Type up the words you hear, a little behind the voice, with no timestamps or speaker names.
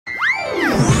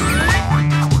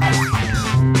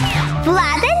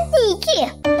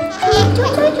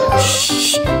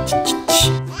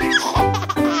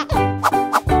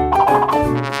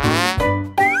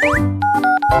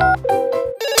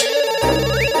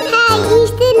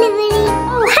delivery.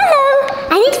 Oh, hello.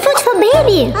 I need food for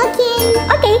baby. Okay.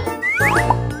 Okay.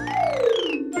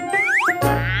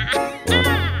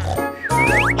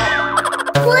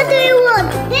 What do you want?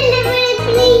 Delivery,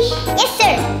 please. Yes,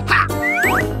 sir.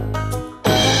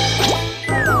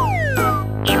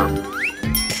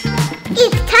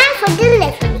 It's time for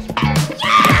delivery.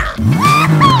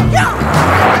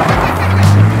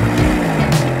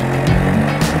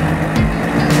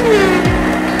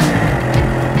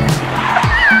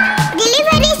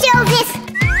 Delivery service.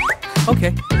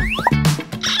 Okay.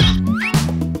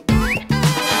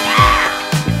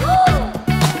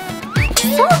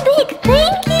 So big.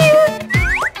 Thank you.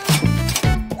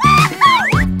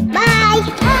 Bye.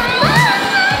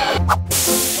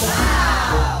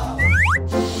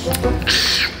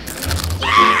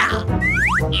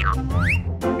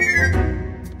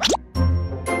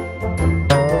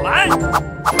 What?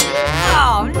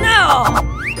 Oh no!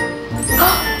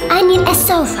 I need a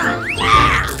sofa.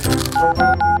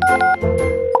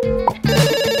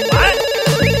 What?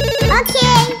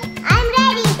 Okay, I'm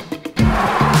ready.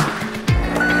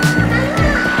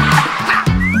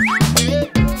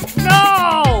 No!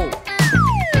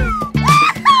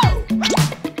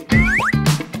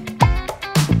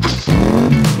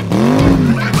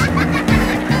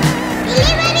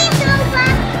 Delivery sofa.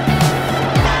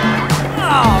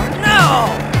 Oh no!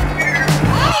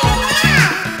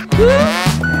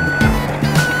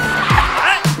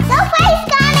 Sofa is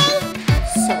coming.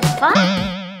 Sofa?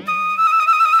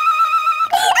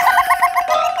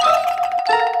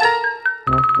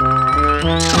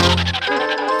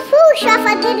 Full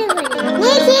sofa delivery.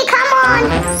 Niki, come on.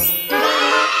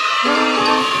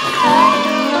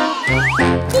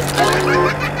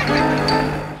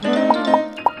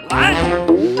 What?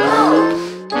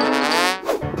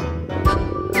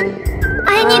 I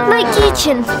need my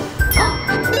kitchen.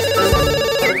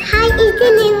 Hi, it's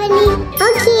delivery.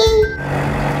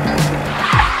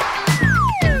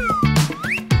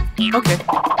 Okay. Okay.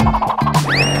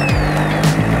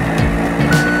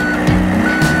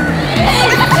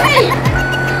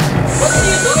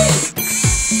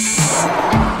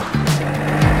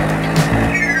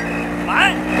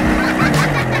 What?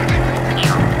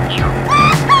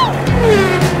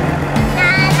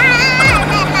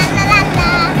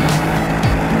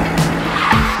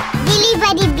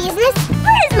 Delivery business.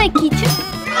 Where is my kitchen?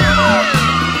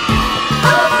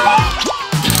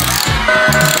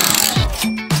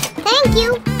 Thank you.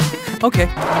 Okay.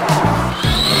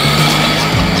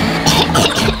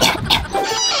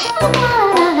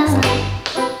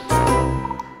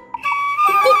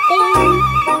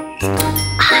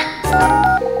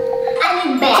 I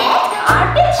need bed,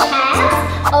 carpet, shelves,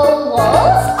 all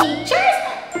walls, pictures,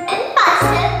 and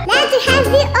puzzles. Let's have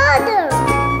the order.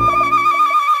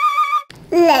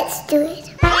 Let's do it.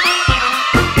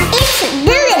 It's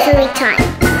delivery time.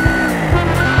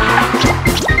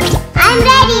 I'm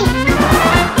ready.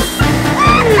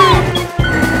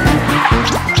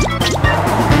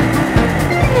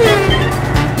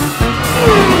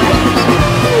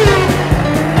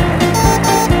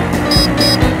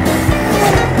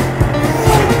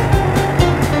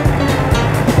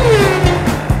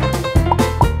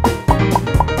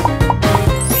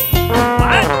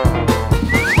 What?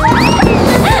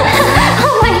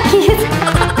 Oh my kids.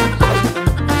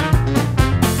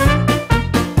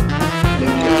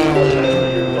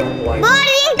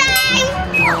 Boarding time.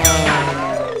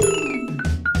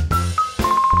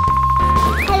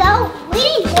 Hello, we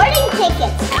need boarding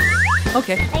tickets.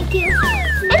 Okay. Thank you.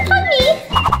 And for me.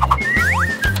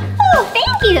 Oh,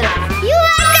 thank you. You're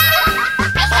welcome.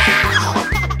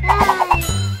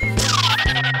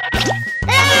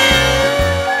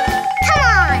 Come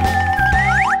on.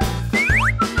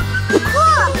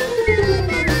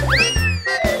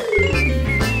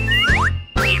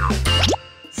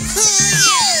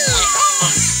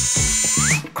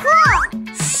 Cool.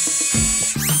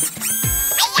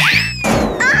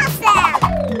 Awesome.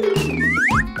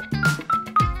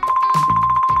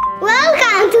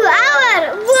 Welcome to our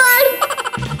world.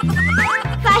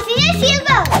 Fasten your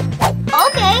seatbelt.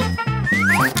 Okay.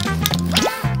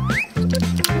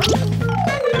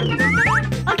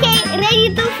 Okay, ready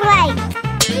to fly.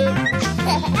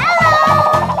 Hello.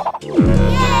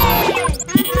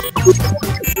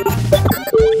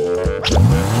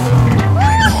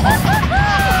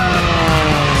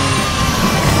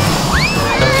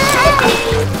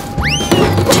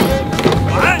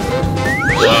 What?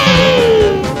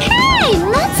 Hey,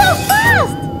 not so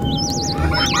fast.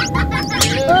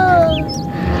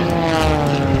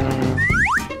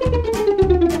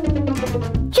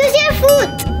 Choose your food.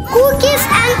 Cookies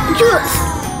and juice.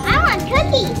 I want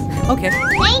cookies. Okay.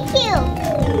 Thank you.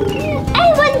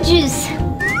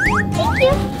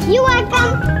 You're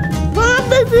welcome.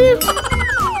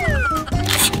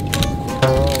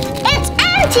 It's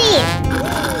empty.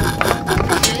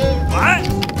 What?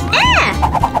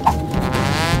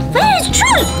 Where is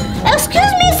truth?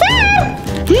 Excuse me, sir.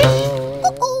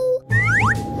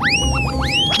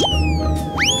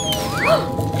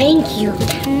 Thank you.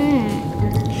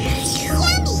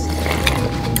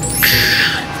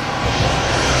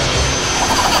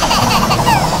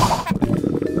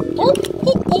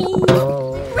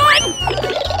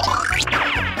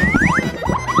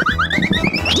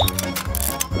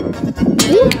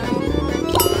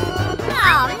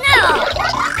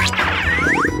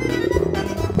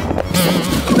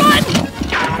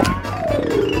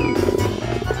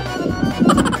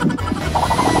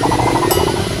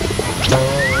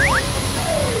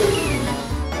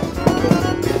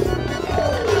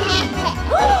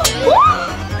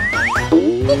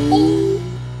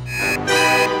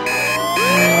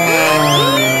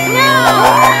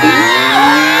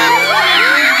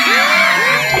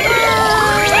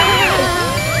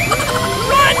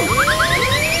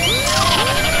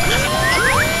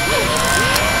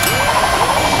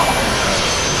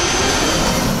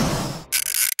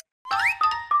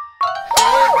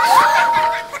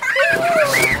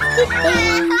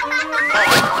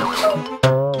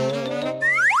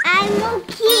 I'm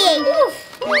okay.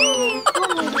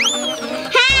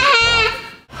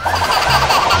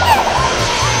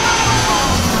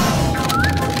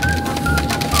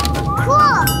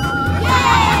 Cool.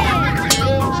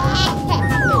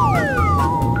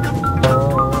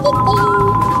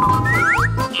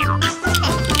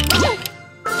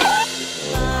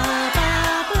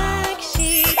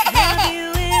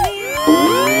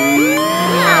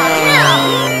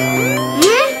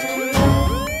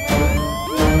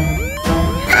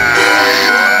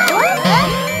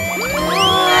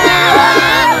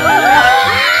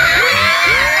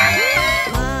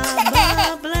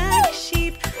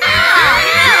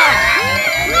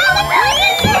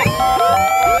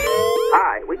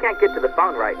 Hi, we can't get to the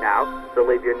phone right now, so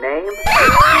leave your name.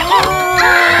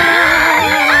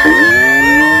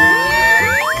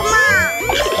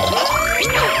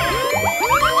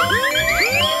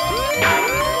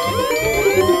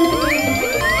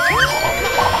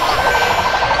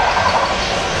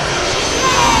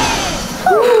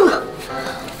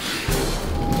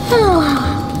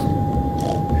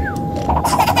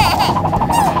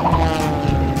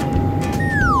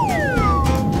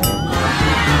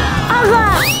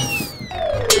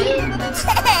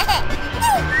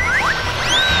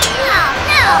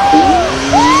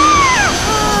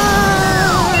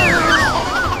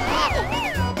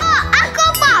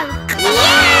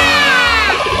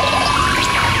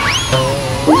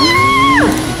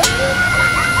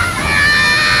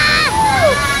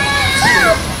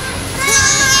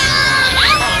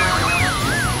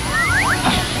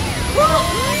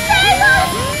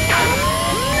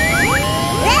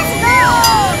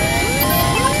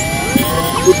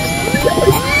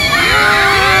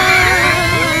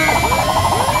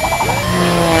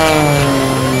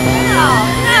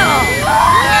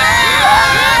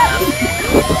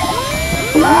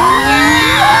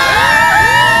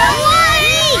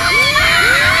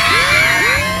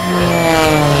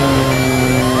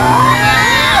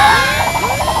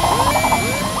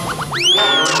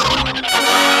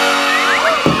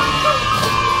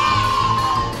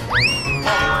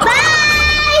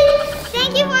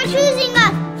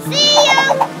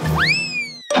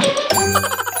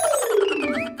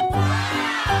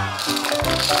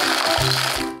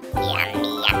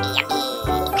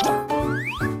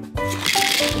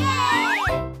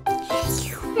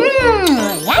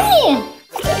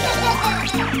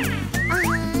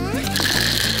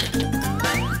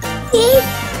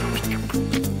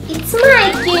 It's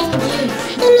my candy.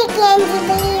 Give me candy,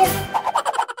 please.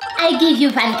 I'll give you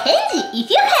one candy if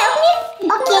you help me.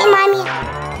 Okay, Mommy.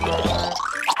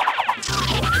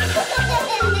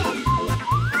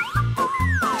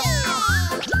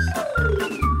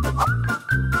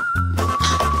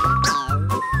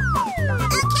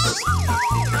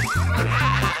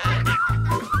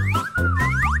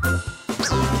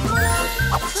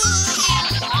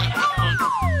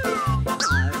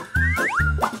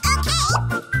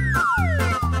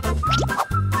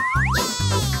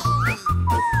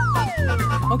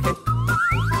 Okay.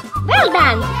 Well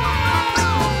done.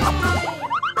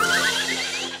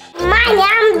 Mommy,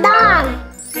 I'm done.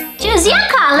 Choose your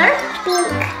color. Pink.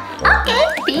 Okay,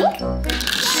 pink.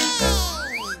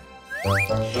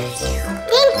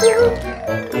 Thank you.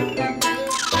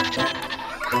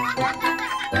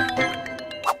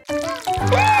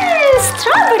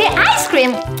 Strawberry ice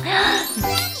cream.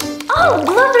 Oh,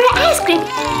 blueberry ice cream!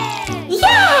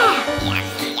 Yeah!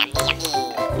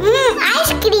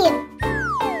 Ice cream.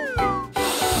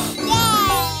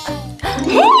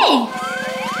 Hey!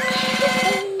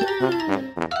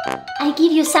 I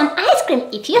give you some ice cream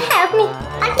if you help me.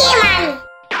 Okay, Mommy.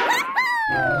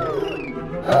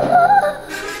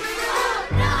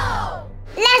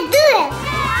 Let's do it.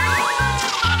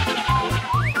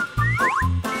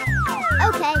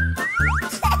 Okay.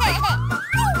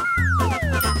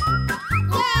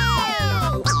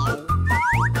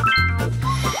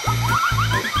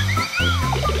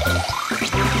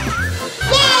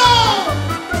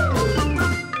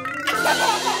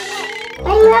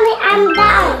 Mommy, I'm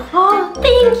done. Oh,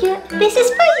 thank you. This is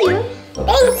for you.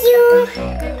 Thank you.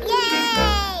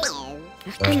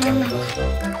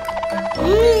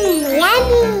 Yay!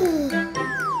 Yummy.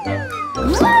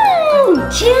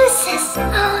 Juices.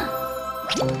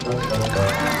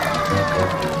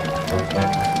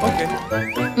 Okay.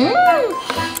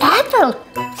 Apple.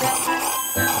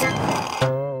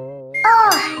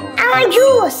 Oh, I want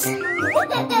juice.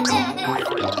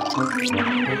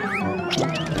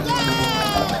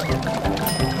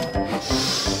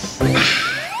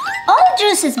 All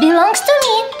juices belongs to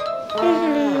me.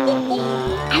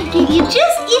 I give you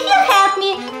juice if you help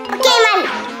me. Okay, Mommy.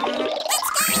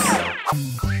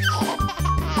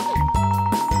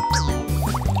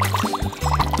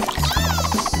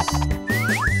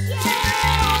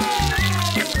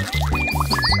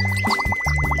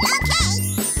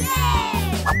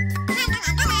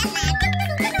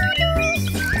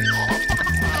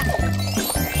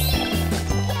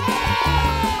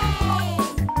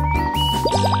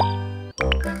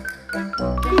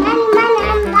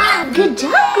 Good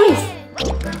job, Chris.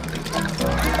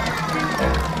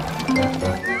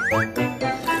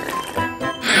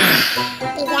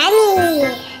 Yummy.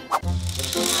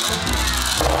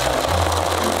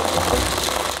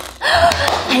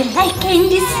 I like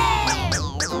candies.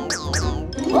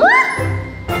 What?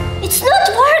 It's not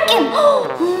working.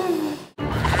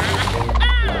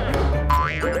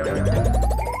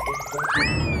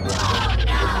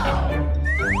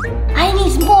 I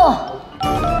need more.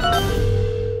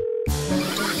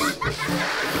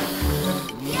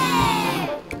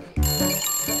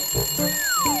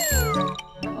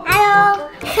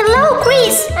 Hello,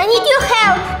 Chris. I need your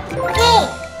help. Okay.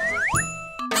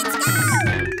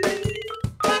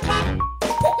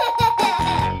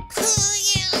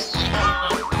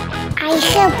 I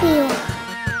help you.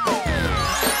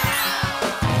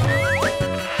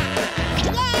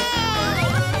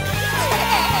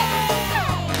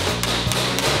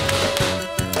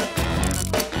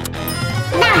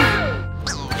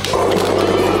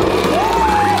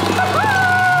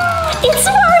 It's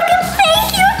working. Thank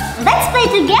you. Let's play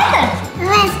together.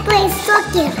 Let's play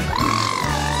soccer.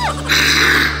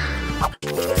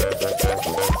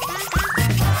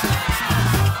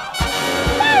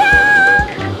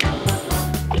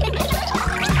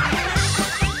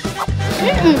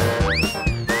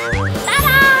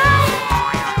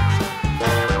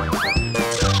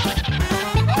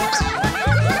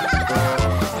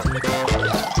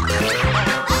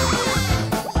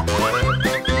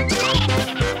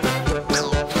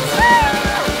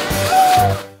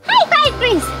 High five,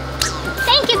 Chris.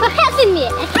 Thank you for helping me.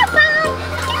 Have fun.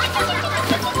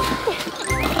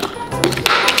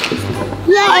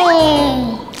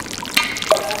 Yay!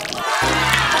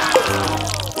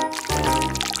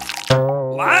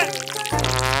 What?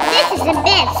 This is the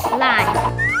best slime.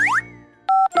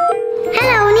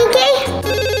 Hello, Niki.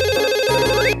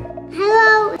 Hello.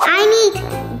 I need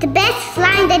the best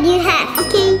slime that you have.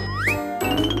 Okay.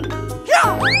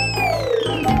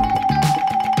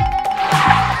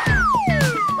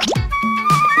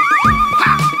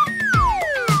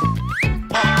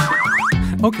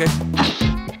 Okay.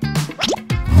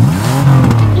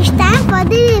 Está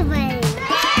podível.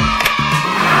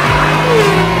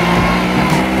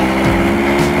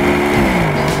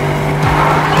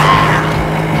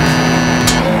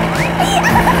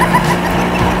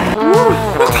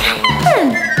 What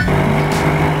happened?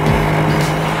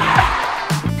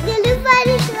 Deliver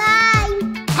slime.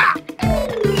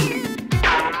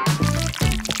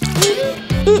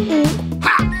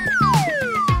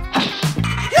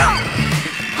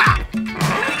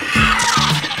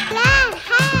 Dad,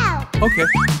 help. Okay.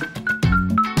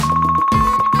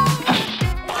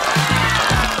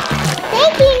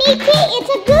 Thank you, Niki. It's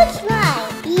a good slime.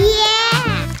 Yeah.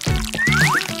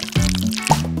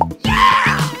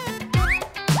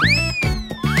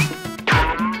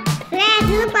 Let's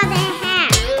look what they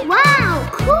have. Wow,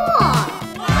 cool.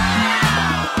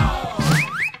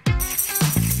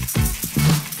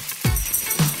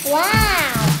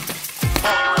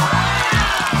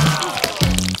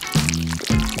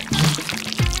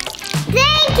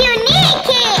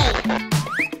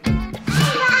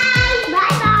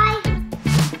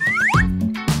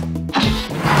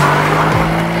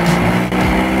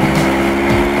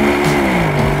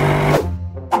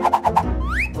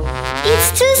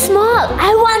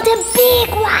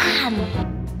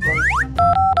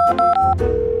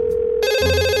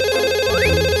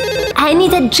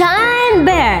 It's a giant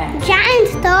bear.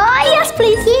 Giant toy? Yes,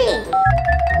 please.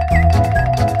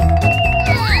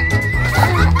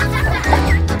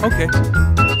 Okay.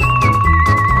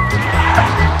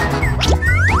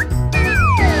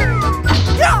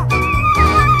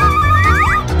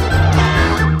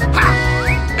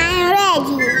 I'm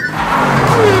ready.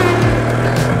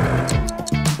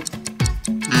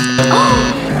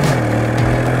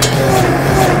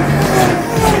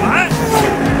 What?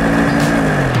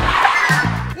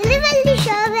 Delivery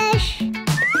service.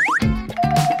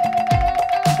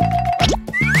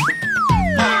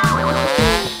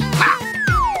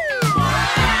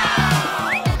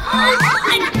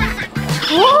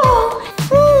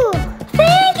 Ooh,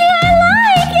 Thank you, I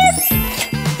like it.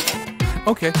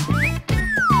 Okay.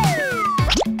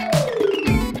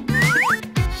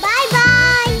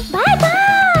 bye-bye.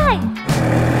 Bye-bye.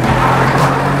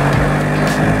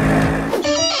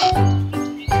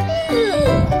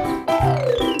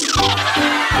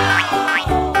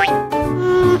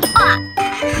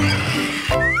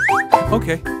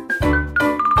 Okay.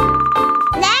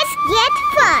 Let's get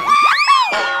fun.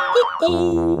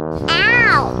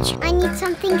 Ouch! I need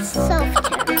something softer.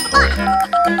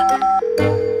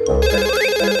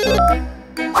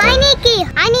 Hi, Nikki.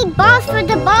 I need balls for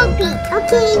the ball pit.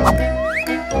 Okay.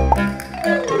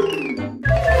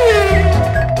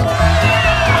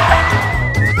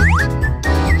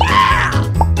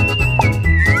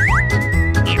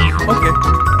 Okay.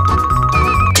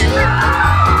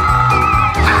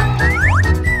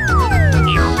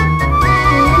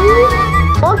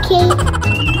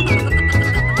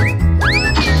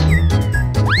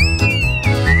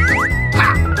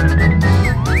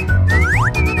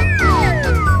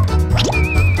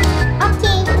 Okay.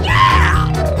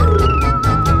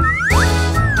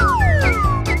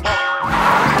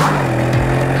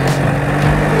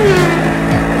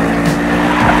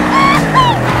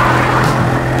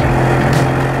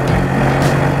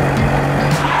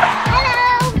 Hello,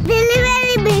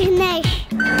 delivery business.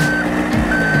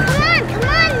 Come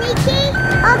on, Nikki.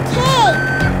 Okay.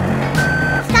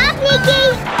 Stop, Nikki.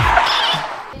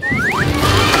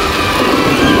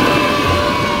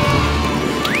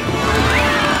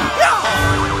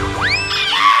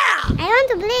 I want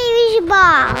to play with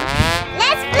ball.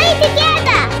 Let's play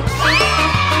together.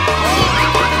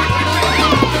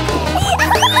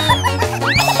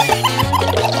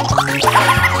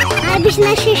 Our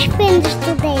business is finished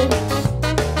today.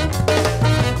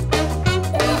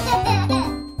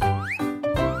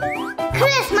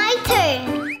 Chris, my turn.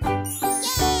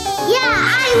 Yeah,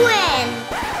 I win.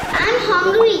 I'm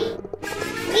hungry.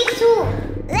 Me too.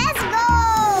 Let's go.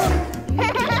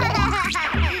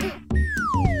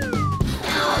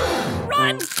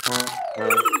 Run.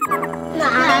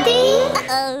 Nothing.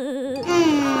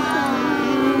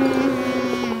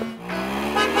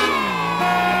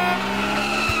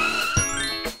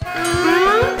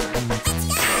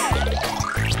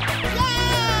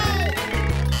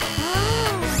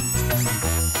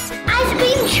 Ice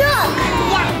cream truck.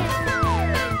 Yeah.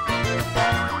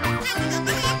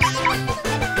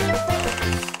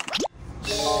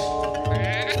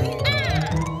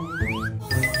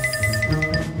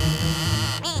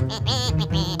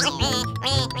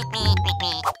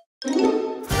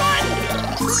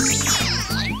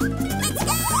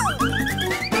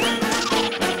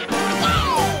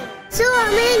 So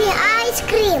many ice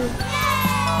cream.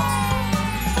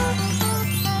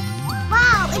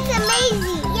 Wow, it's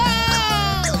amazing.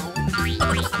 Yay!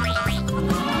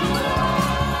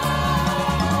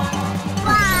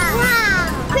 Wow.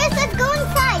 Chris, let's go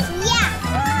inside. Yeah.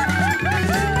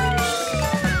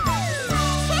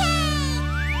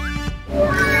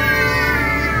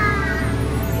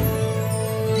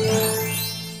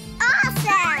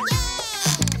 Awesome.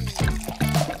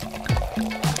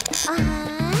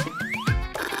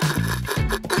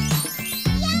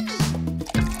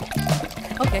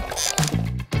 Okay.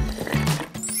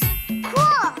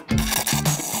 Cool.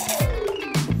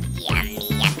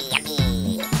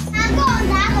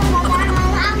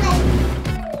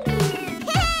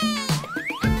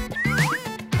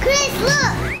 Chris,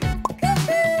 look.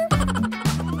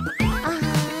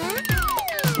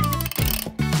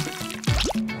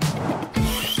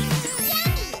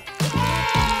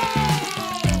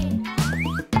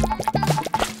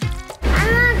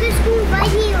 This is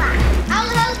vanilla.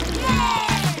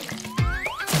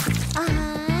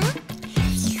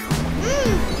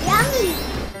 Yummy.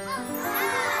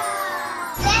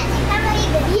 Let's have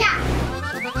a yeah.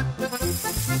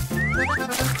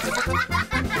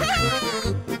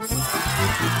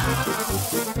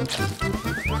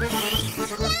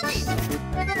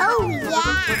 Oh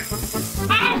yeah.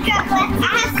 And chocolate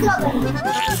ice What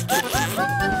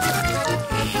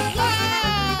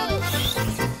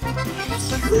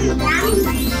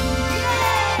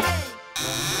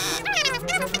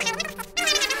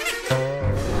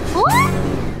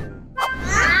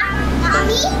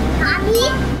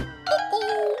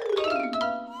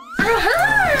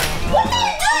are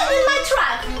you doing in my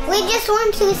truck? We just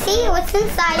want to see what's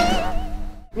inside.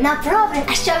 No problem.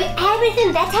 I'll show you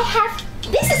everything that I have.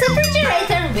 This is a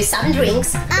refrigerator with some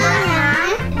drinks.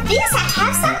 This I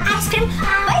have some ice cream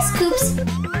by scoops.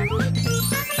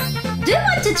 Do you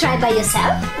want to try by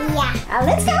yourself? Yeah.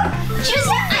 Let's go. Choose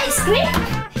your ice cream.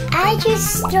 I choose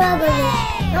strawberry.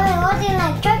 Oh, what do you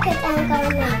like? Chocolate and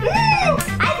caramel.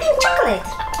 I think chocolate.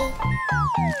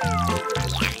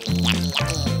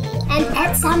 And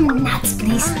add some nuts,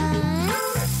 please.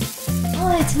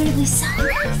 Oh, it will be so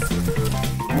nice.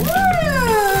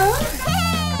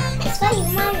 It's very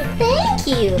nice. Thank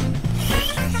you.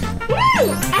 I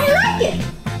like it.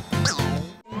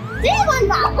 Do you want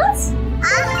waffles?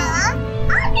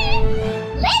 Okay.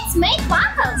 Let's make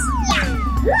waffles. Yeah.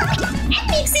 Look, and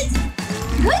mix it.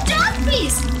 Good job,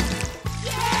 please.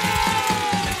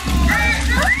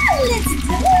 Let's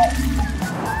do it.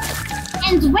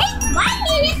 And wait 1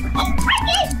 minute.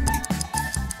 Okay.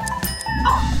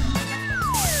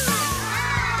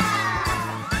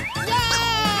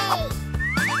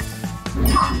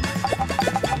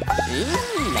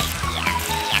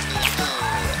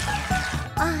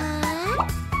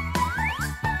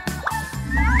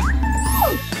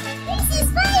 This is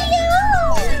for you.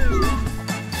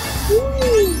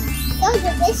 So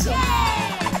delicious.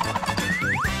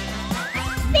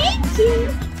 Thank you.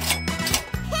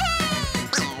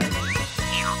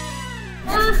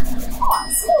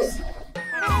 Smooth.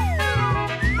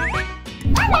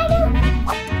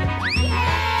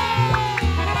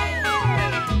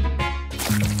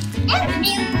 And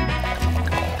milk.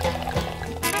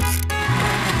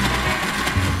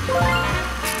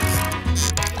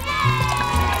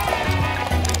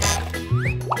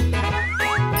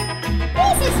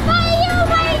 This is for you,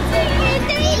 my dear.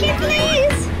 Take it,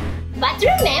 please. But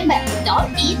remember,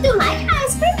 don't eat too much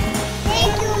ice cream.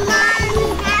 Thank you, Mommy.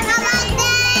 Have a nice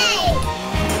day.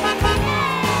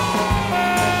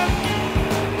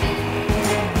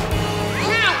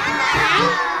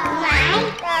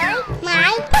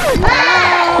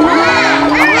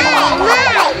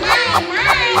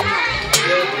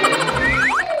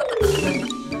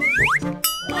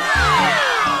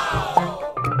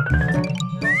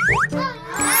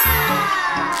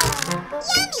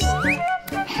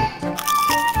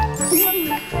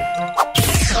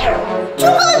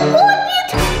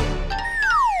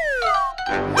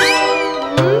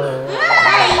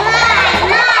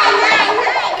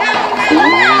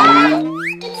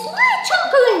 It's my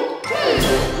chocolate.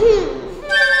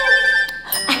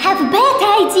 I have a bad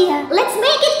idea. Let's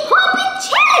make it popping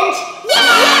challenge.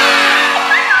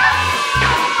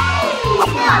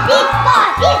 Big ball,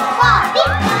 big ball,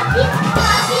 big ball, big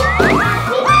ball, big ball,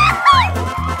 big ball.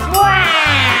 Wow!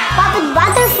 Popping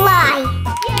butterfly.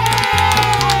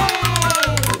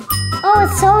 Oh,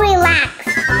 it's so relaxed.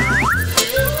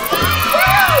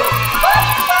 Wow!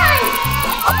 Butterfly!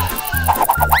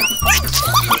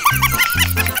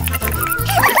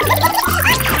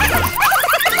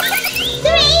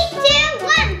 3, 2,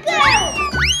 1, go!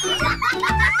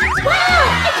 Wow!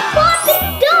 It's popping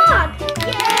dog!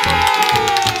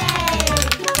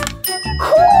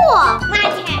 Cool! My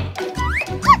turn.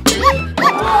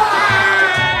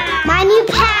 My new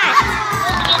pet.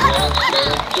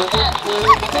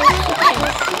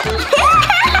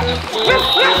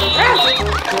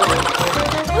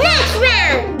 Next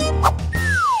round.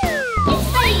 It's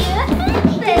for you.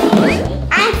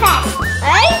 I'm fast.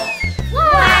 Right?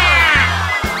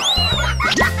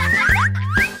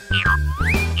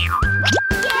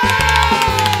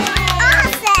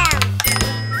 Awesome.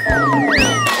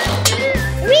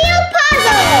 Real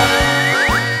puzzle.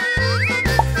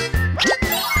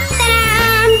 Ta-da!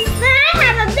 Then I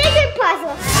have a bigger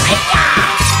puzzle.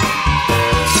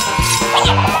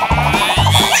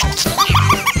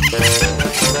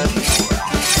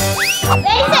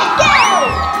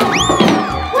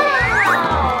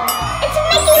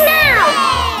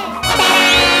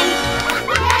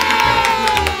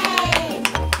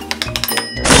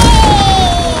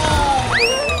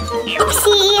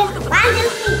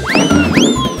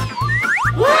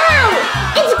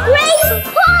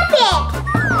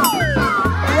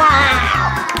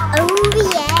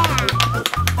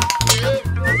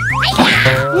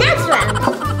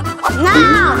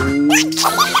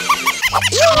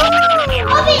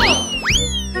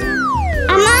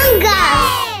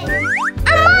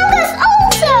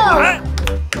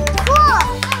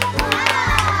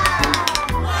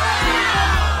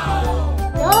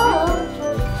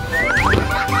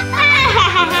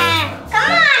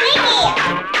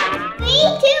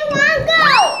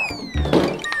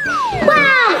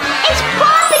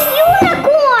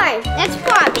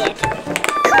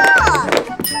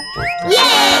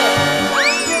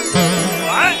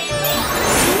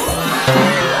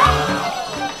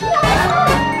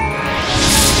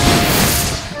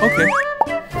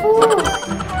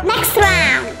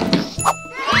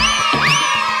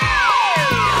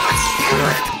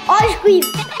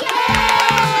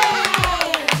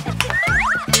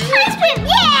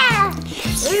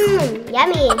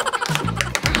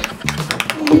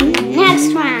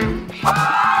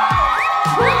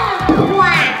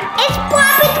 Wow! It's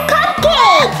popping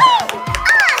cupcake!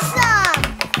 Awesome!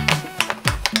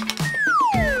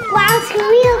 Wow, it's a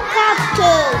real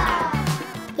cupcake!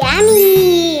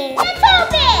 Yummy! Let's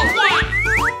open! Yeah!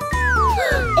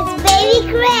 It's baby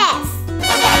Chris!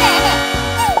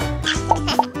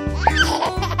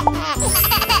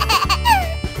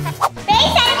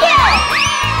 Face and do!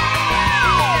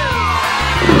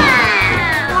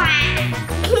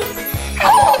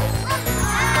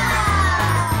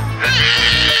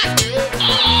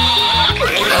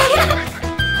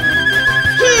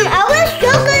 I wish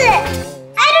chocolate.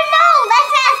 I don't know.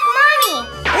 Let's ask Mommy.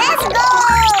 Let's go.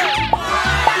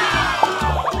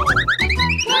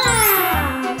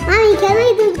 Mommy, can I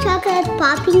do chocolate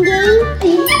popping game?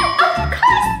 Yeah, of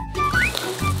course.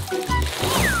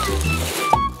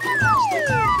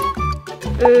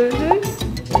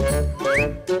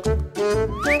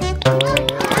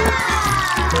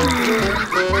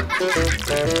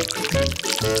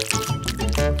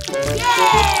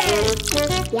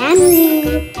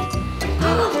 Yummy.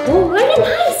 Oh, very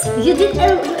nice. You did a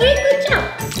very good job.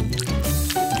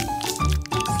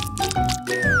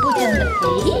 Put on the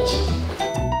page.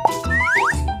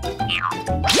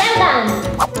 Well done.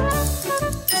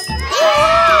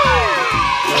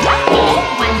 Okay,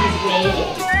 one is ready.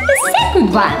 The second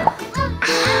one.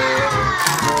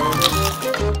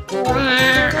 Wow.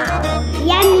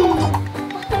 Yummy.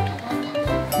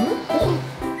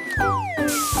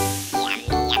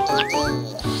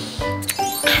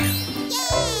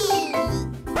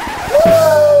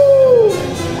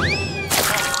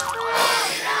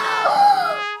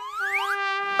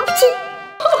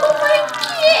 Oh, my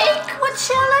cake. What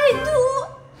shall I do?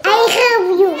 I help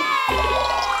you.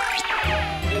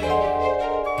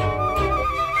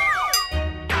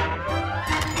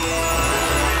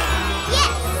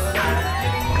 Yes.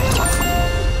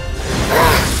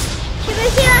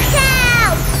 Superhero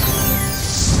help!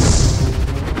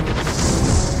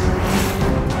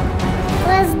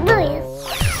 Let's do it.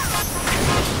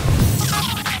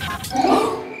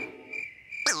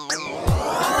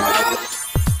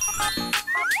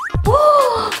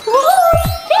 Oh,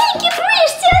 thank you,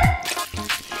 Christian.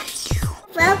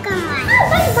 Welcome, Mom.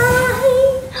 Bye-bye.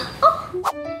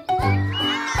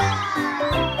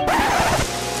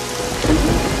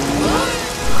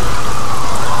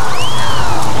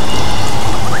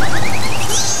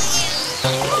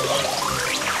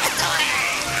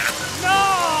 Oh.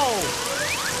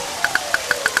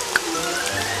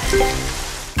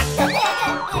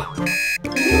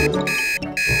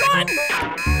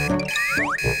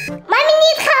 Mommy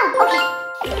needs help. Okay.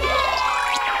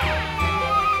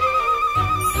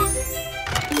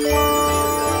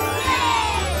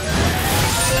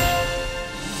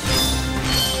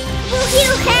 Will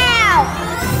you help?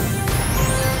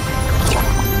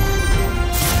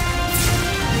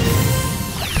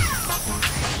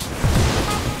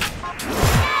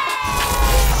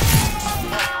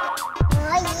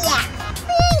 Oh yeah.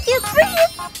 Thank you, Chris.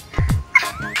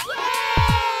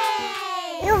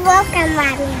 You're welcome,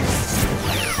 Mommy.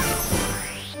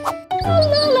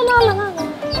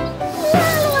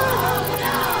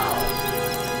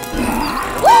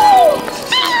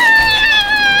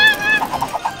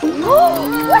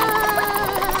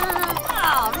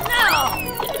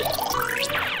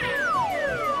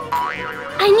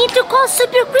 I need to call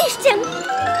Super Christian.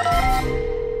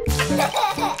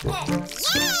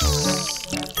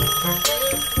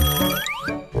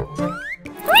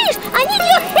 Chris, I need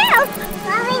your help.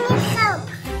 Mommy needs help.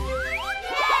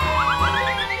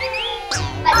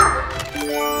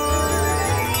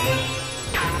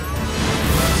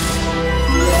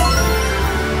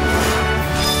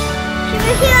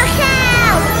 Superhero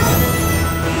help!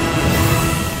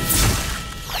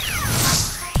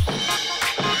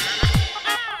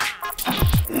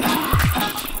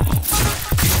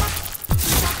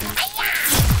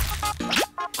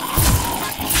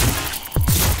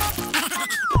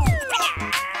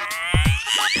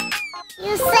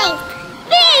 You're safe.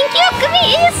 Thank you,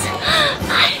 Chris.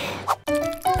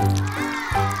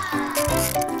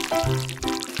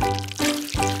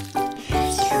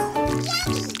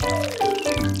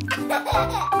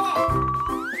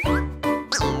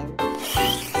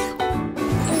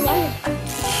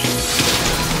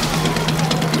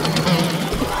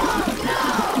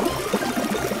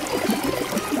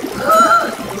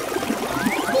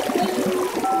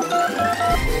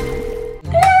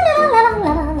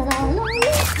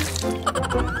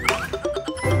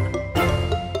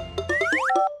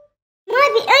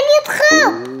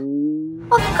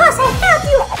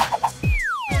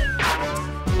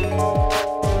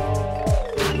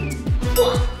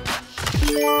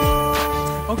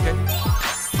 Okay.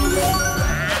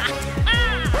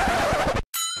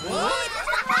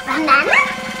 Banana?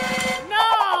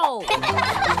 No!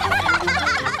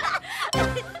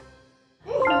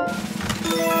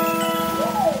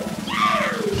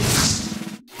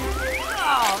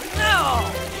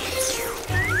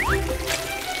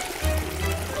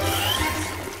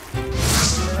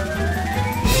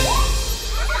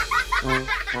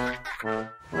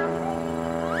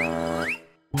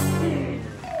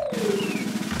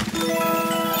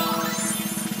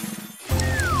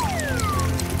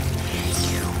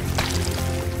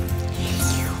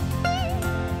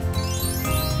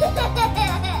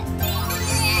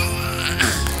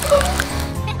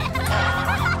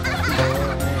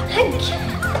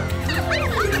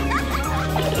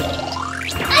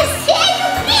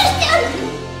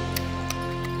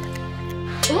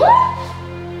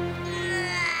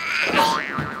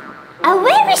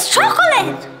 Where is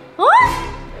chocolate? Huh?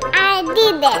 I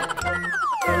did it.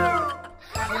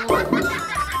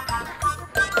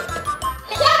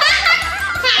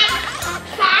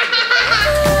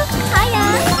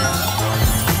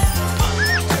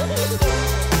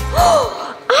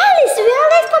 Alice, we are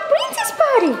late for Princess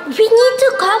Party. We need to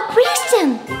call Kristen.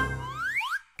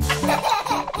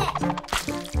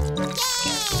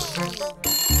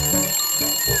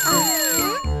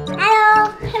 Hello.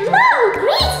 Hello,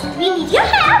 Chris. We need your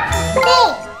help. Hey.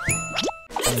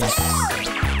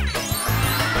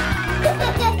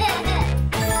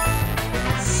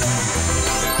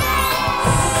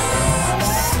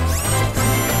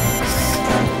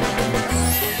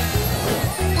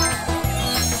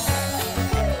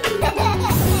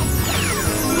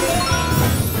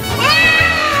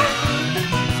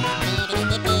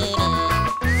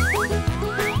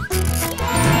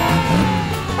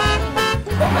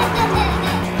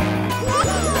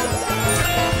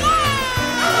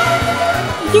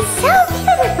 You're so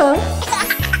beautiful.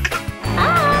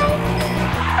 Hi.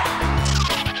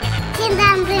 Sit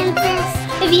down, princess.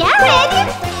 We are ready.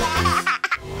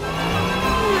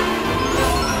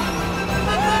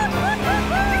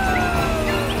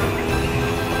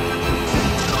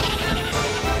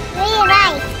 We're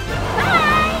right.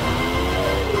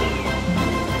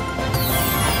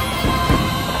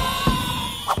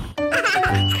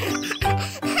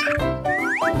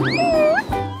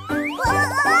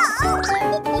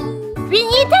 We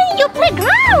need a new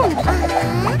playground.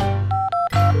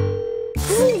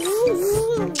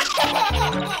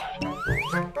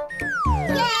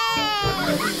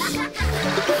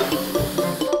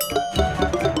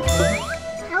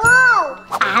 Hello.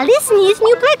 Alice needs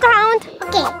new playground.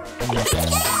 Okay.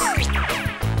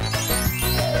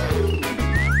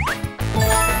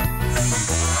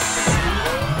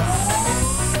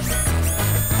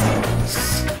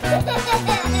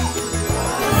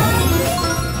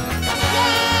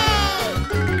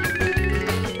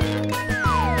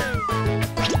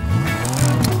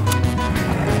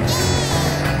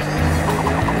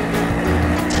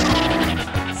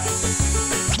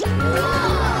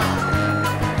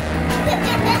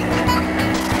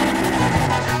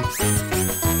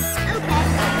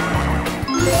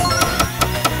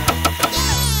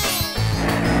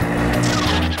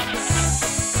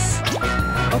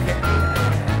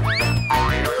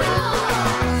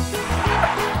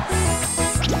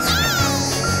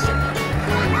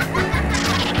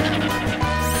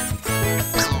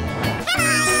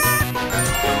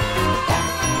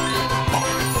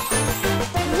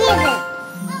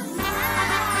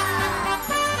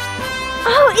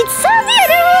 Oh, it's so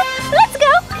beautiful! Let's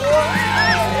go!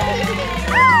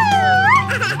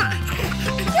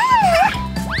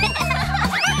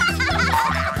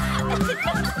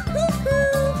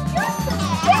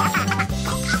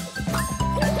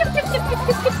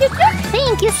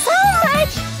 Thank you so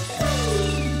much!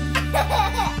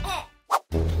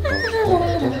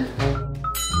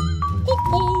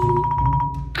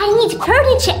 I need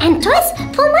furniture and toys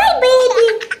for my baby!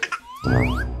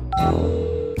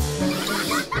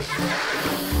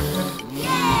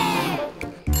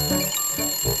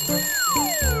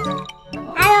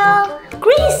 Hello!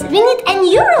 Chris, we need a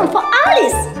new room for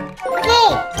Alice! Okay!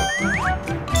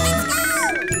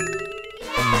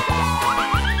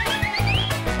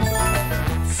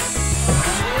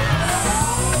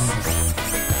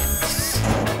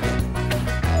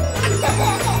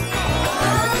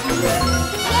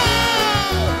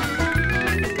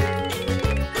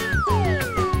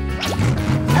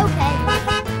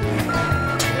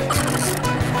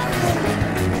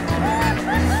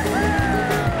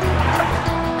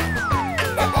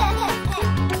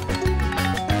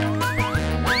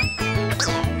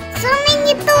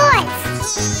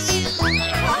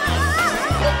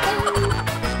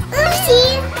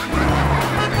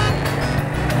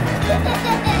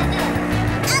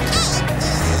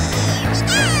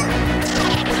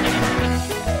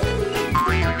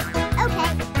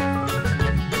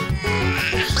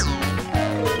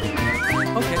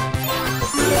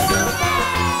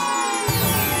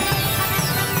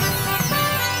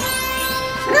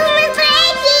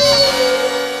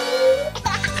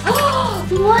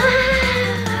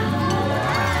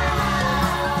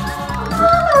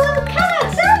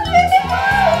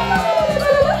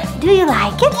 Do you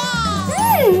like it?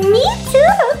 Me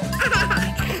too.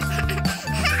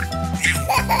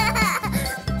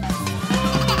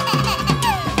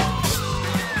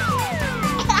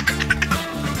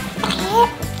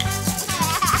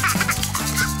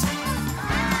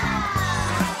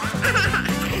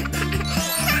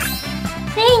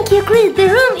 Thank you, Chris. The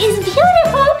room is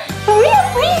beautiful. For real,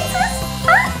 princess.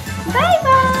 Huh?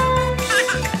 Bye-bye.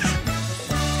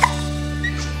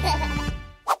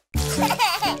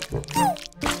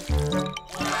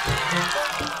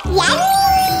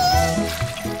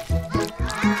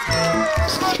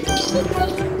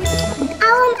 I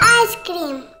want ice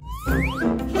cream.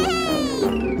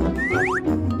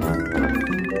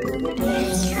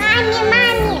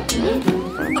 Mommy.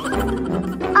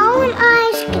 I want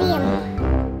ice cream.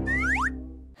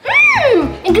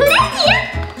 Good idea!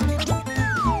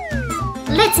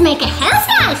 Let's make a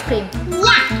healthy ice cream.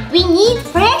 Yeah. We need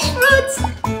fresh fruits.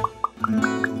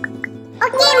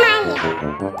 Okay, Mommy.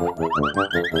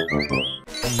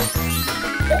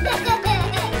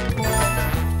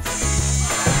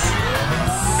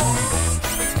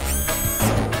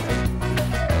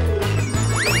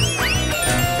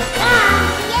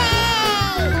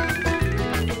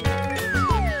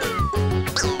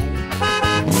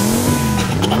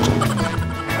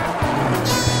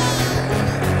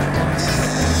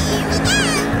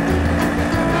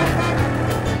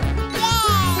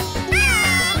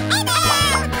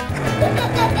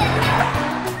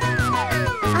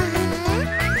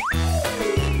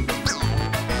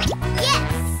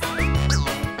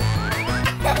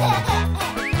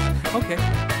 Okay.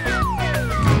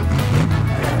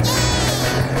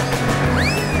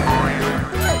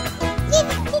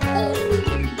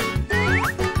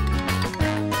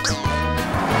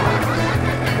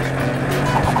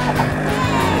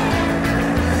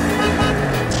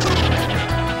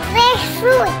 Fresh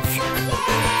fruits.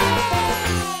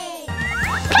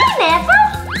 Pineapple.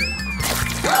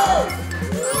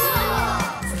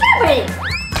 Strawberry.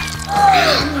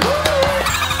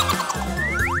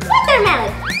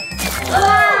 Watermelon.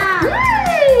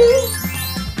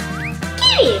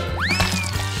 Kiwi.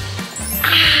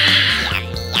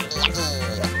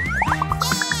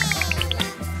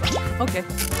 Okay.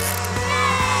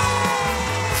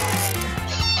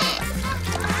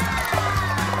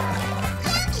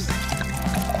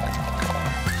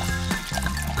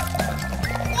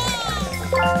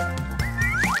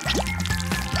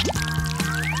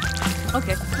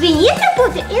 Okay. We need to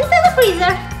put it into the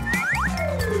freezer.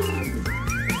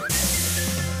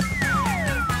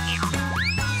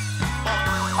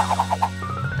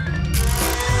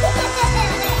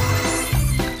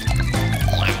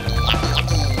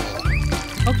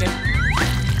 Okay.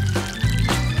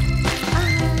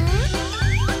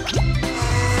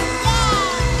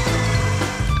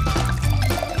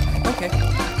 Okay.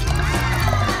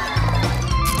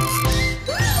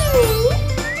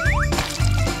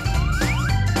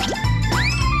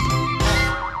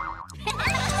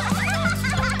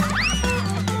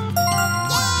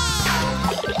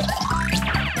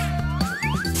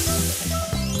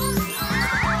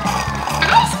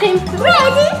 Ice cream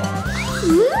ready.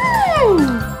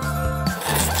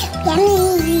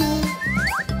 Yummy.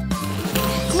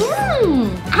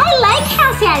 I like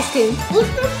healthy ice cream.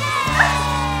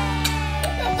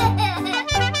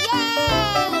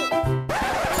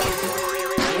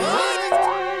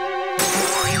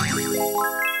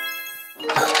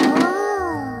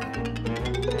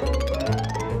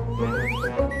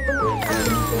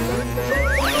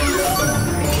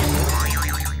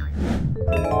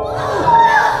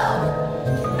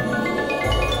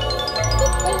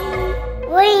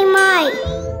 Where am I?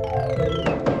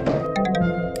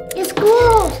 It's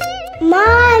closed.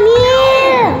 Mommy!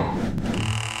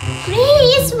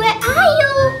 Chris, where are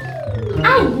you? I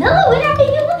know, where are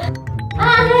you?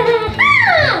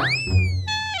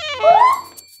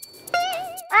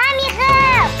 Mommy,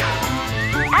 help!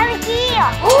 I'm here.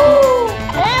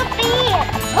 Help me!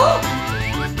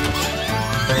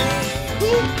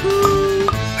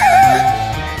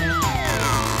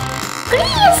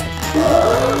 Chris!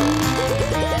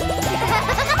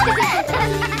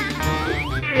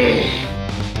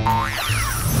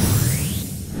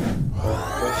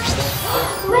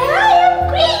 Where are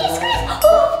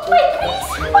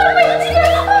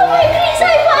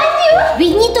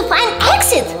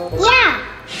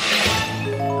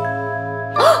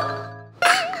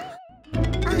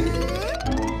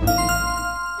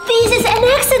an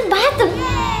exit button.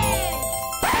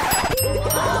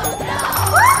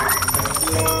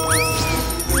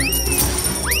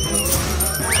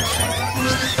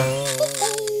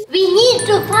 We need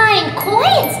to find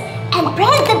coins and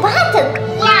press the button.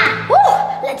 Yeah. Woo,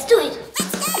 let's do it.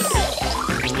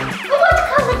 What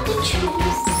color to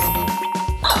choose?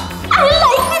 Oh, I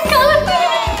like the color.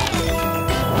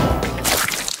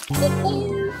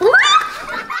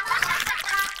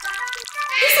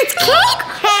 Is it cake?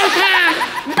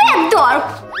 Bad door.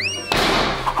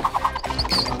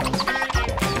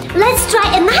 Let's try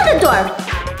another door.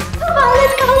 Come on,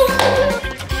 let's go.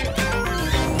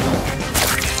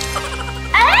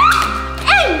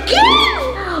 Again!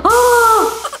 Oh!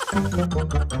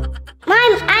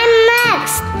 Mom, I'm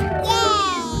next.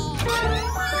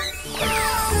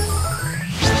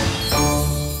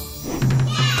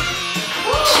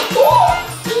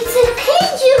 It's a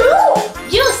candy room!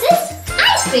 Juices,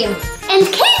 ice cream, and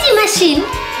candy machine!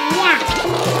 Yeah.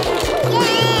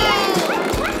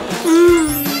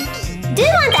 Do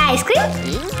you want ice cream?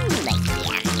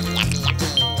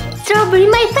 Strawberry,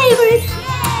 my favorite!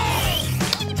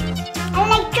 I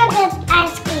like chocolate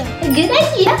ice cream. A good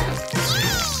idea!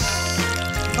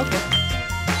 Okay.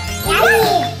 Yummy.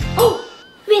 Oh,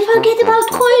 we forget about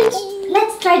coins!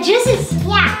 Let's try juices!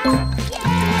 Yeah.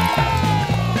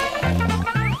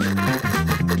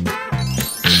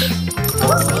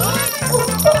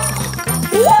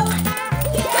 Yeah!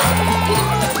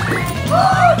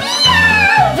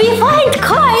 We find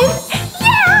coins!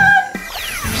 Yeah!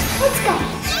 Let's go!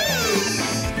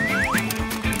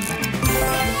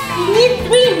 We need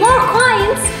 3 more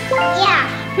coins! Yeah.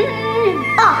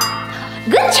 Oh,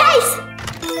 good choice!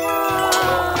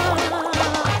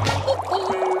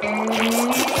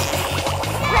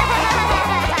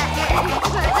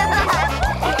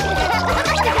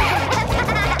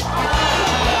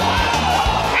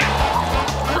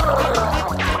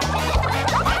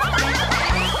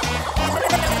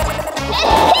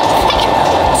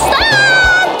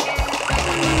 Stop!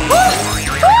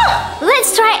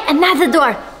 Let's try another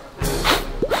door.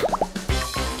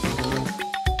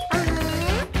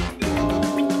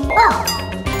 Oh.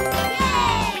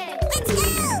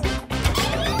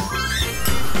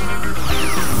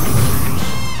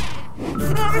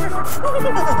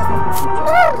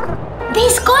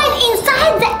 This coin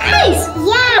inside the ice.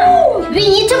 Yeah. We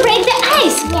need to break the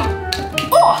ice. Yeah.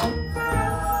 Oh.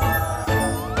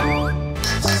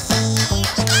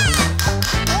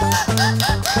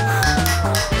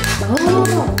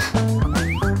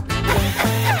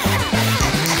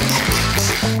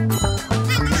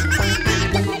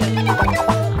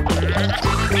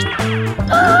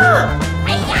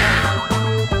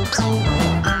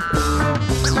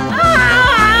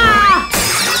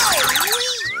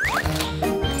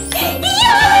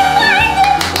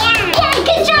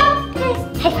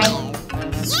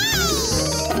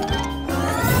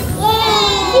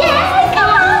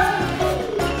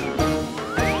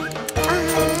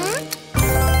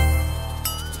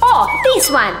 This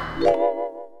one.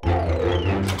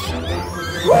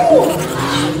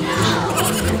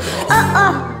 Aha!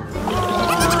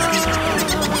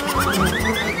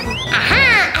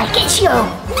 I'll get you.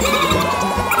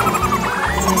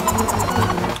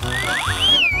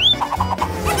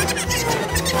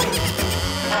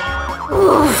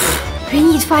 Oof. We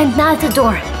need to find another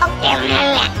door.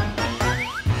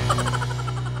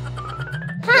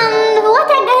 What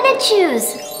am I gonna choose?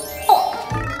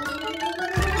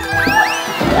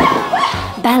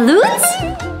 Balloons?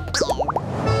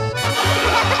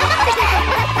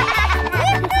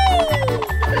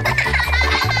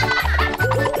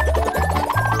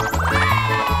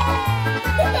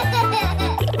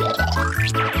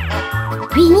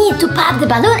 We need to pop the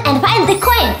balloon and find the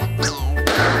coin.